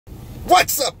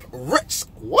What's up, Rich?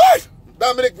 What?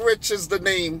 Dominic Rich is the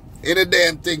name. Ain't a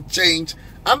damn thing change.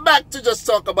 I'm back to just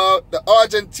talk about the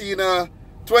Argentina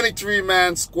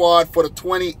 23-man squad for the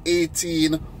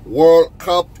 2018 World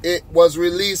Cup. It was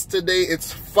released today.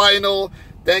 It's final.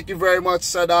 Thank you very much,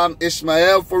 Saddam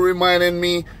Ismail, for reminding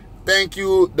me. Thank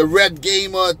you, the Red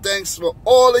Gamer. Thanks for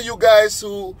all of you guys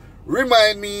who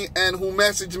remind me and who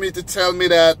message me to tell me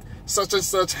that such and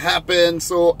such happened,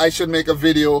 so I should make a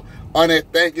video on it.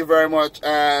 Thank you very much,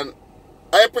 and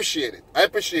I appreciate it. I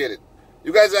appreciate it.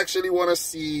 You guys actually want to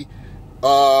see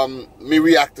me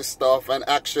react to stuff and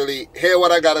actually hear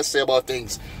what I gotta say about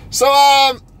things. So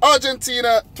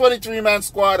Argentina 23-man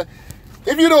squad.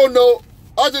 If you don't know,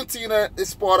 Argentina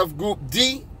is part of Group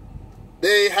D.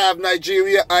 They have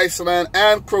Nigeria, Iceland,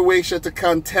 and Croatia to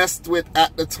contest with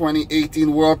at the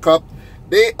 2018 World Cup.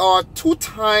 They are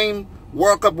two-time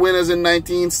World Cup winners in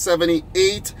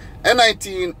 1978 and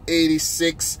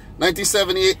 1986.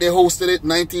 1978 they hosted it.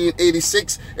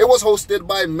 1986 it was hosted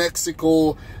by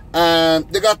Mexico, and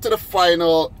they got to the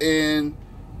final in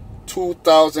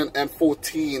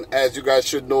 2014. As you guys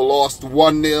should know, lost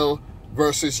 1-0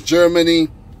 versus Germany.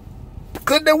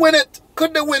 Could they win it?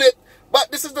 Could they win it?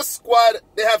 But this is the squad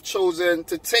they have chosen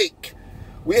to take.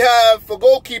 We have, for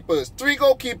goalkeepers, 3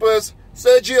 goalkeepers: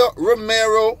 Sergio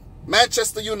Romero,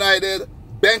 Manchester United,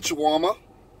 bench warmer,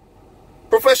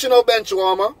 professional bench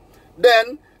warmer.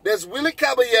 Then there's Willy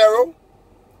Caballero,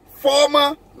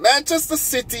 former Manchester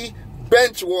City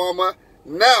bench warmer,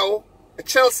 now a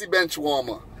Chelsea bench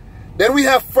warmer. Then we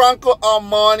have Franco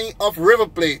Armani of River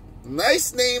Plate.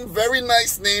 Nice name, very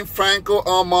nice name, Franco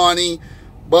Armani,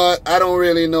 but I don't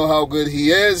really know how good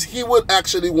he is. He would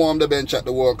actually warm the bench at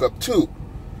the World Cup too.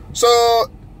 So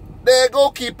their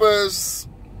goalkeepers,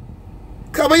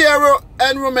 Caballero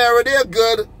and Romero, they are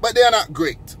good, but they are not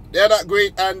great. They are not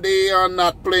great, and they are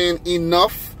not playing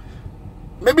enough.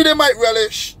 Maybe they might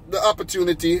relish the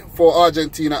opportunity for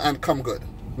Argentina and come good.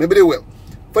 Maybe they will.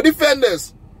 For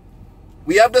defenders,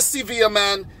 we have the Sevilla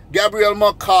man, Gabriel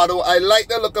Mercado. I like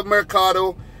the look of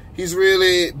Mercado. He's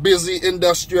really busy,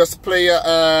 industrious player,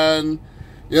 and,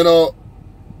 you know,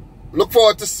 look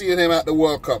forward to seeing him at the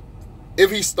World Cup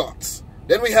if he starts.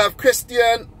 Then we have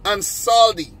Christian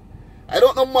Ansaldi. I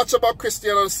don't know much about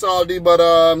Christian Ansaldi, but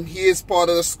he is part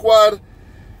of the squad.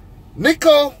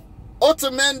 Nico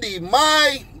Otamendi,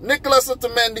 my Nicolas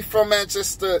Otamendi from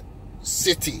Manchester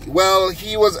City. Well,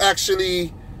 he was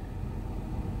actually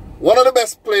one of the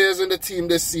best players in the team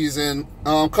this season.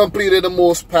 Completed the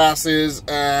most passes,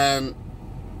 and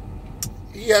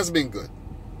he has been good.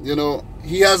 You know,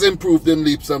 he has improved in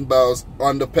leaps and bounds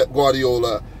under Pep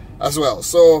Guardiola as well.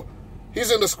 So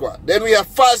he's in the squad. Then we have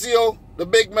Fazio, the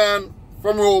big man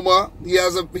from Roma. He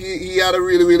had a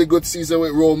really good season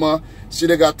with Roma. See,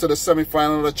 they got to the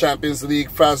semi-final of the Champions League.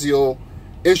 Fazio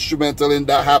instrumental in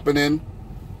that happening.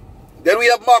 Then we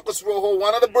have Marcos Rojo,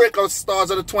 one of the breakout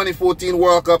stars of the 2014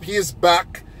 World Cup. He is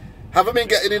back. Haven't been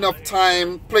getting enough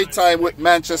play time with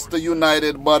Manchester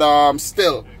United, but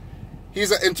still,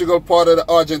 he's an integral part of the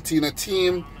Argentina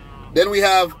team. Then we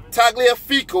have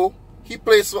Tagliafico. He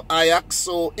plays for Ajax.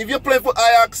 So if you're playing for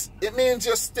Ajax, it means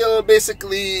you're still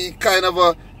basically kind of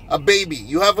a baby.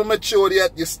 You haven't matured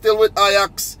yet. You're still with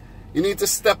Ajax. You need to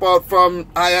step out from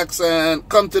Ajax and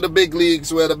come to the big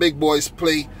leagues where the big boys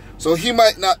play. So he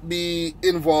might not be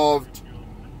involved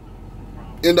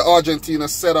in the Argentina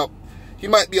setup. He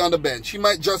might be on the bench. He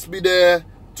might just be there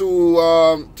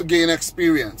to gain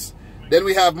experience. Then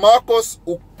we have Marcos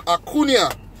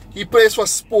Acuna. He plays for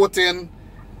Sporting,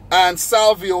 and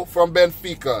Salvio from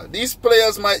Benfica. These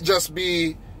players might just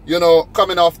be, you know,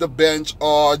 coming off the bench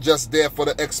or just there for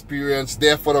the experience,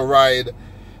 there for the ride,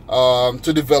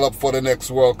 to develop for the next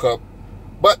World Cup.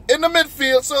 But in the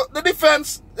midfield, so the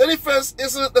defense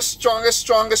isn't the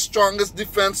strongest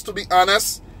defense, to be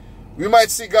honest. We might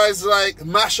see guys like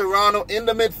Mascherano in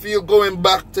the midfield going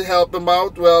back to help him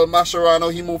out. Well,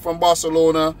 Mascherano, he moved from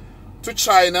Barcelona to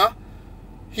China.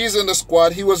 He's in the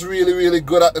squad. He was really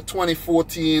good at the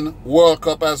 2014 World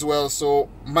Cup as well. So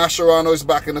Mascherano is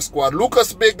back in the squad.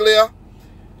 Lucas Biglia,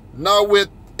 now with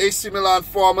AC Milan,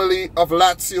 formerly of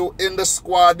Lazio, in the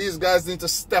squad. These guys need to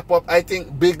step up. I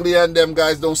think Biglia and them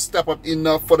guys don't step up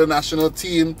enough for the national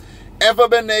team. Ever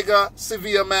Banega,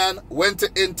 Sevilla man, went to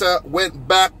Inter, went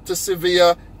back to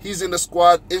Sevilla. He's in the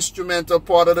squad, instrumental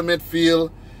part of the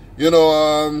midfield. You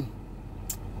know,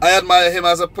 I admire him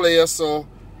as a player, so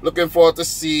looking forward to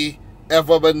see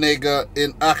Ever Banega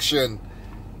in action.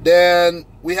 Then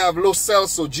we have Lo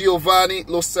Celso, Giovanni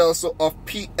Lo Celso of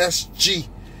PSG.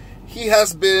 He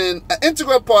has been an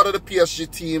integral part of the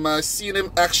PSG team. I've seen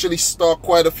him actually start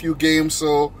quite a few games,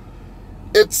 so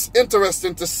it's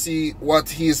interesting to see what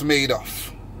he's made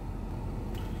of.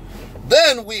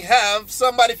 Then we have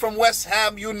somebody from West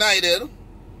Ham United.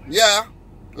 Yeah,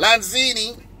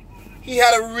 Lanzini. He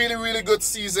had a really, really good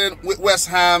season with West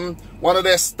Ham. One of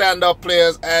their stand-up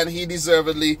players, and he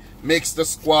deservedly makes the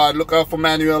squad. Look out for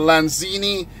Manuel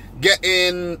Lanzini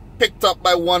getting picked up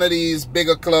by one of these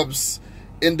bigger clubs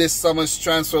in this summer's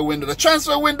transfer window. The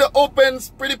transfer window opens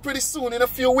pretty soon, in a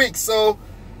few weeks. So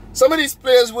some of these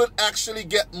players will actually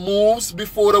get moves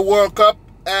before the World Cup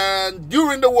and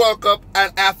during the World Cup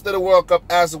and after the World Cup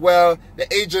as well.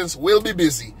 The agents will be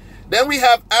busy. Then we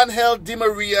have Angel Di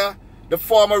Maria, the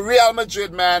former Real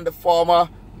Madrid man, the former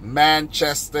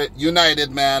Manchester United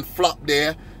man, flop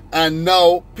there, and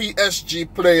now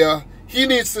PSG player. He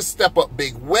needs to step up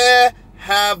big. Where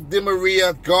have Di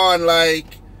Maria gone?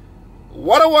 Like,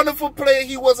 what a wonderful player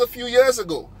he was a few years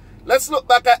ago. Let's look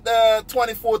back at the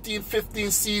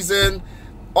 2014-15 season,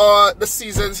 or the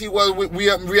seasons he was with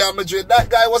Real Madrid. That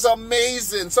guy was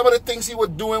amazing. Some of the things he was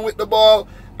doing with the ball,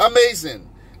 amazing.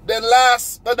 Then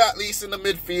last but not least, in the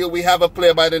midfield, we have a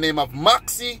player by the name of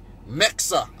Maxi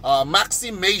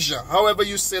Mejia, however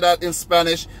you say that in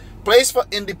Spanish, plays for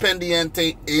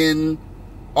Independiente in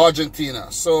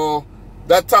Argentina. So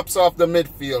that tops off the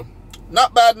midfield.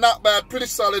 Not bad, not bad. Pretty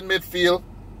solid midfield.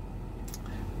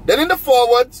 Then in the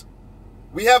forwards,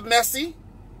 we have Messi.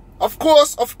 Of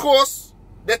course,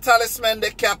 the talisman, the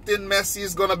captain, Messi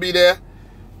is going to be there.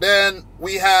 Then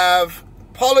we have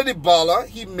Paulo Dybala.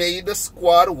 He made the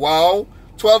squad. Wow.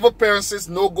 12 appearances,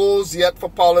 no goals yet for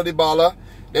Paulo Dybala.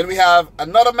 Then we have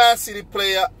another Man City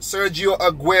player, Sergio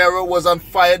Aguero, was on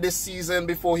fire this season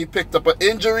before he picked up an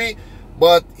injury.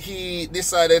 But he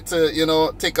decided to, you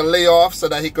know, take a layoff so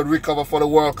that he could recover for the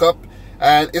World Cup.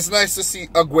 And it's nice to see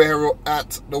Aguero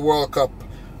at the World Cup.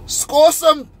 Score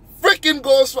some freaking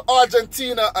goals for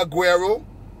Argentina, Aguero.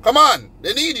 Come on,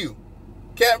 they need you.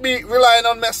 Can't be relying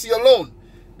on Messi alone.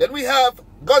 Then we have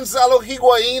Gonzalo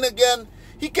Higuain again.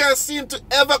 He can't seem to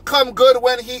ever come good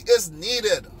when he is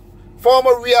needed.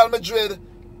 Former Real Madrid,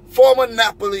 former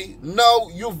Napoli, now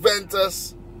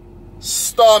Juventus,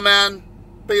 star man.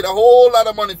 Paid a whole lot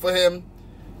of money for him.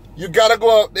 You gotta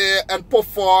go out there and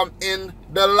perform in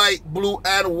the light blue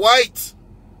and white.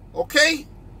 Okay?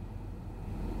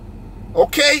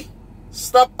 Okay?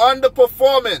 Stop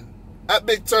underperforming at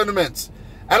big tournaments.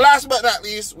 And last but not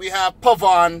least, we have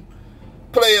Pavon,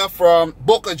 player from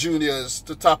Boca Juniors,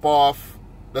 to top off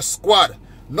the squad.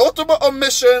 Notable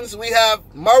omissions, we have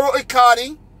Mauro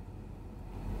Icardi,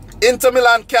 Inter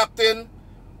Milan captain,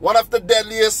 one of the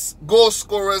deadliest goal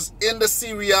scorers in the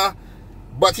Serie A,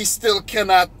 but he still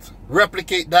cannot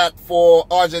replicate that for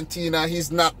Argentina.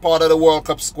 He's not part of the World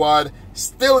Cup squad.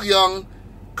 Still young,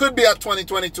 could be at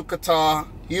 2022 Qatar.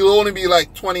 He'll only be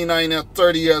like 29 or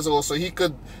 30 years old, so he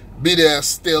could be there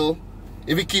still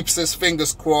if he keeps his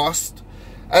fingers crossed.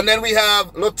 And then we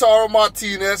have Lautaro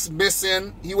Martinez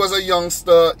missing. He was a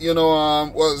youngster, you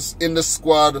know, was in the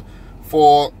squad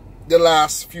for the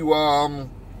last few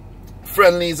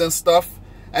friendlies and stuff.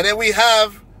 And then we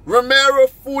have Romero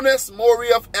Funes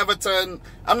Mori of Everton.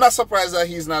 I'm not surprised that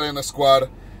he's not in the squad.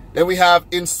 Then we have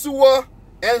Insua,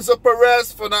 Enzo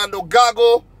Perez, Fernando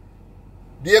Gago,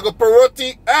 Diego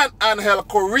Perotti, and Angel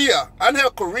Correa.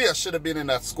 Angel Correa should have been in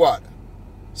that squad.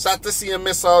 Sad to see him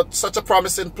miss out. Such a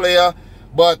promising player,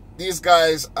 but these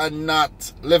guys are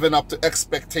not living up to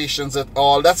expectations at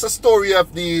all. That's the story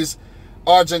of these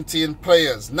Argentine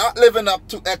players, not living up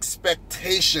to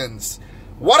expectations.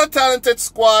 What a talented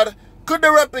squad. Could they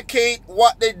replicate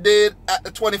what they did at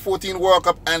the 2014 World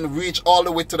Cup and reach all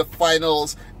the way to the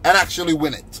finals and actually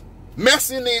win it?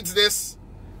 Messi needs this.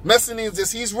 Messi needs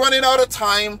this. He's running out of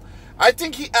time. I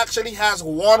think he actually has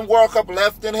one World Cup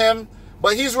left in him,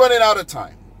 but he's running out of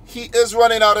time. He is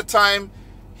running out of time.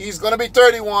 He's going to be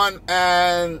 31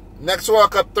 and next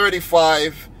World Cup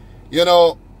 35. You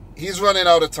know, he's running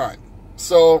out of time.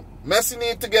 So Messi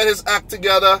needs to get his act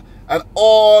together, and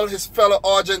all his fellow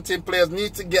Argentine players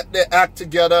need to get their act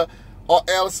together, or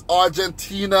else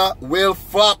Argentina will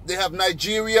flop. They have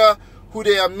Nigeria, who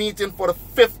they are meeting for the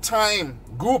 5th time,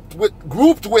 grouped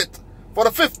with for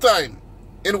the 5th time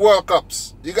in World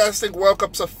Cups. You guys think World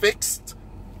Cups are fixed?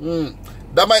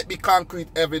 That might be concrete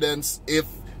evidence if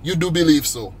you do believe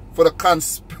so, for the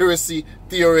conspiracy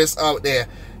theorists out there.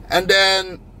 And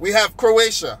then we have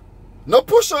Croatia. No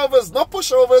pushovers, no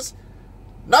pushovers.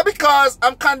 Not because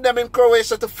I'm condemning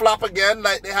Croatia to flop again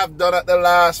like they have done at the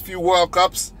last few World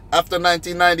Cups after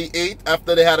 1998,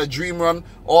 after they had a dream run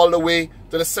all the way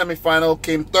to the semi-final,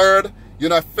 came 3rd. You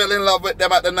know, I fell in love with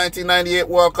them at the 1998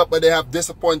 World Cup, but they have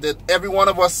disappointed every one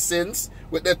of us since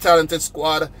with their talented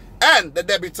squad. And the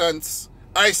debutants,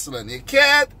 Iceland. You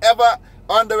can't ever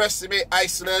underestimate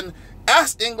Iceland.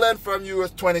 Ask England from Euro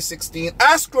 2016.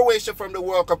 Ask Croatia from the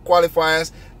World Cup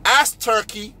qualifiers. Ask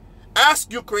Turkey.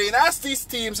 Ask Ukraine. Ask these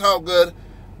teams how good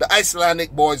the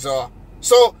Icelandic boys are.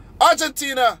 So,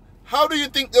 Argentina, how do you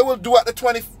think they will do at the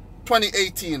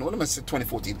 2018? What am I saying?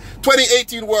 2014.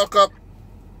 2018 World Cup.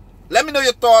 Let me know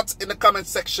your thoughts in the comment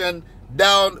section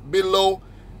down below.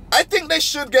 I think they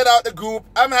should get out the group.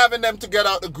 I'm having them to get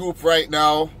out the group right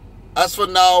now. As for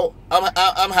now,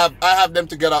 I have them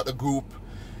to get out the group.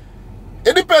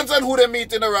 It depends on who they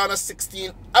meet in the round of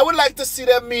 16. I would like to see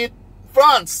them meet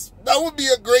France. That would be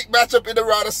a great matchup in the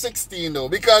round of 16 though.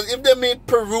 Because if they meet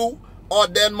Peru or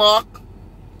Denmark,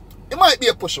 it might be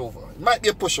a pushover. It might be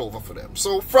a pushover for them.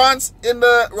 So France in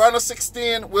the round of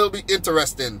 16 will be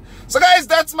interesting. So guys,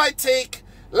 that's my take.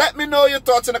 Let me know your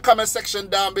thoughts in the comment section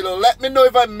down below. Let me know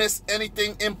if I missed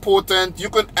anything important. You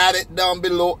can add it down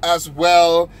below as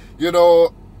well. You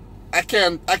know, I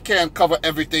can't cover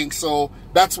everything, so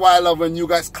that's why I love when you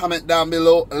guys comment down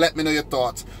below and let me know your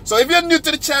thoughts. So if you're new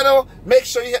to the channel, make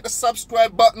sure you hit the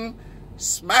subscribe button,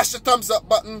 smash the thumbs up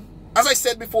button. As I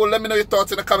said before, let me know your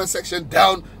thoughts in the comment section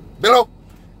down below.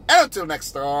 And until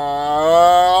next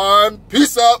time,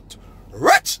 peace out,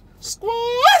 Rich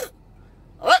Squad.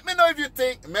 Let me know if you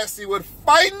think Messi would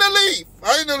finally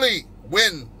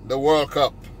win the World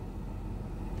Cup.